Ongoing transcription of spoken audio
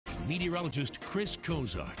meteorologist Chris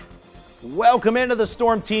Kozart. Welcome into the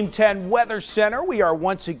Storm Team 10 Weather Center. We are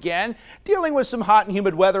once again dealing with some hot and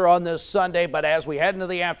humid weather on this Sunday, but as we head into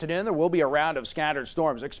the afternoon, there will be a round of scattered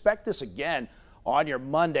storms. Expect this again on your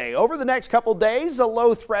Monday. Over the next couple days, a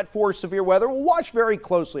low threat for severe weather. We'll watch very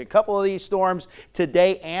closely. A couple of these storms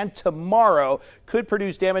today and tomorrow could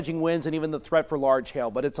produce damaging winds and even the threat for large hail,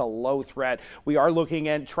 but it's a low threat. We are looking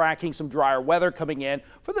and tracking some drier weather coming in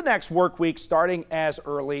for the next work week, starting as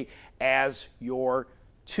early as your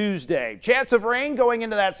Tuesday. Chance of rain going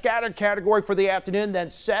into that scattered category for the afternoon, then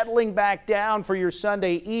settling back down for your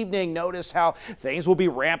Sunday evening. Notice how things will be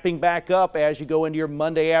ramping back up as you go into your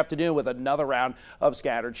Monday afternoon with another round of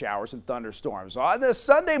scattered showers and thunderstorms. On this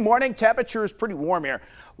Sunday morning, temperature is pretty warm here.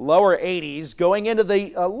 Lower 80s going into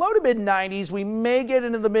the low to mid 90s. We may get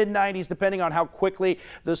into the mid 90s depending on how quickly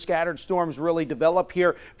the scattered storms really develop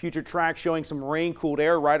here. Future track showing some rain cooled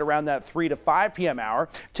air right around that 3 to 5 p.m. hour.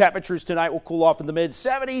 Temperatures tonight will cool off in the mid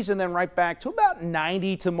 70s and then right back to about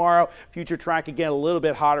 90 tomorrow. Future track again a little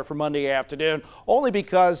bit hotter for Monday afternoon, only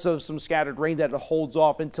because of some scattered rain that holds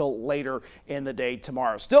off until later in the day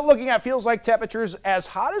tomorrow. Still looking at feels like temperatures as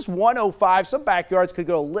hot as 105. Some backyards could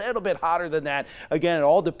go a little bit hotter than that. Again, it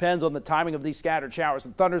all depends on the timing of these scattered showers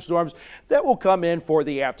and thunderstorms that will come in for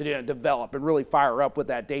the afternoon, develop and really fire up with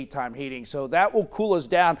that daytime heating. So that will cool us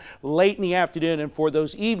down late in the afternoon and for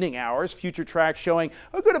those evening hours. Future track showing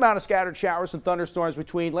a good amount of scattered showers and thunderstorms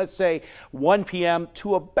between, let's say, 1 p.m.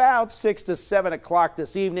 to about 6 to 7 o'clock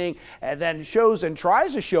this evening, and then shows and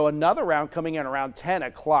tries to show another round coming in around 10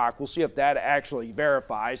 o'clock. We'll see if that actually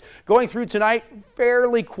verifies. Going through tonight,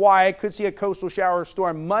 fairly quiet. Could see a coastal shower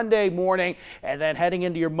storm Monday morning, and then heading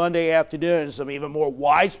into your Monday afternoon, some even more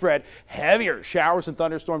widespread, heavier showers and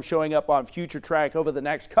thunderstorms showing up on future track over the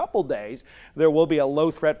next couple days. There will be a low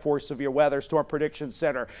threat for severe weather. Storm Prediction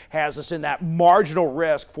Center has us in that marginal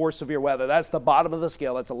risk for severe weather. That's the bottom of the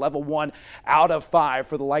scale. That's a level 1 out of 5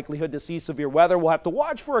 for the likelihood to see severe weather. We'll have to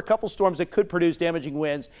watch for a couple storms that could produce damaging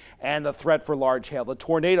winds and the threat for large hail. The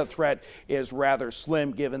tornado threat is rather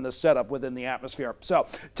slim given the setup within the atmosphere. So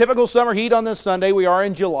typical summer heat on this Sunday. We are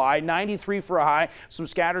in July, 93 for a high. Some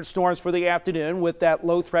scattered storms for the afternoon with that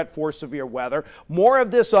low threat for severe weather. More of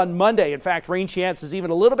this on Monday. In fact, rain chances even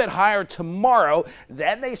a little bit higher tomorrow.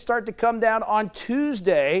 Then they start to come down on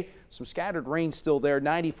Tuesday. Some scattered rain still there,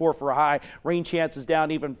 94 for a high. Rain chances down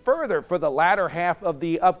even further for the latter half of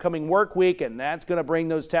the upcoming work week, and that's going to bring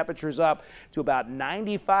those temperatures up to about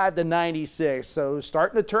 95 to 96. So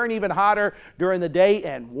starting to turn even hotter during the day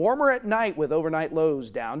and warmer at night with overnight lows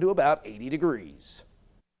down to about 80 degrees.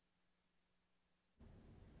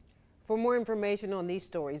 For more information on these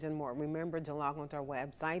stories and more, remember to log on to our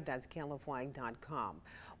website. That's KLFY.com.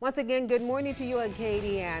 Once again, good morning to you,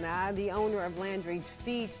 Acadiana. The owner of Landry's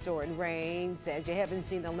Feed Store in Rain says you haven't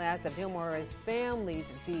seen the last of him or his family's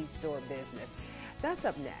feed store business. That's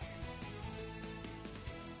up next.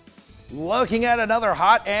 Looking at another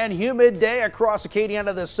hot and humid day across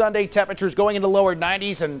Acadiana this Sunday. Temperatures going into lower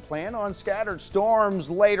 90s and plan on scattered storms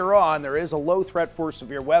later on. There is a low threat for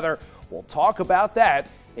severe weather. We'll talk about that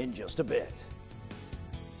in just a bit.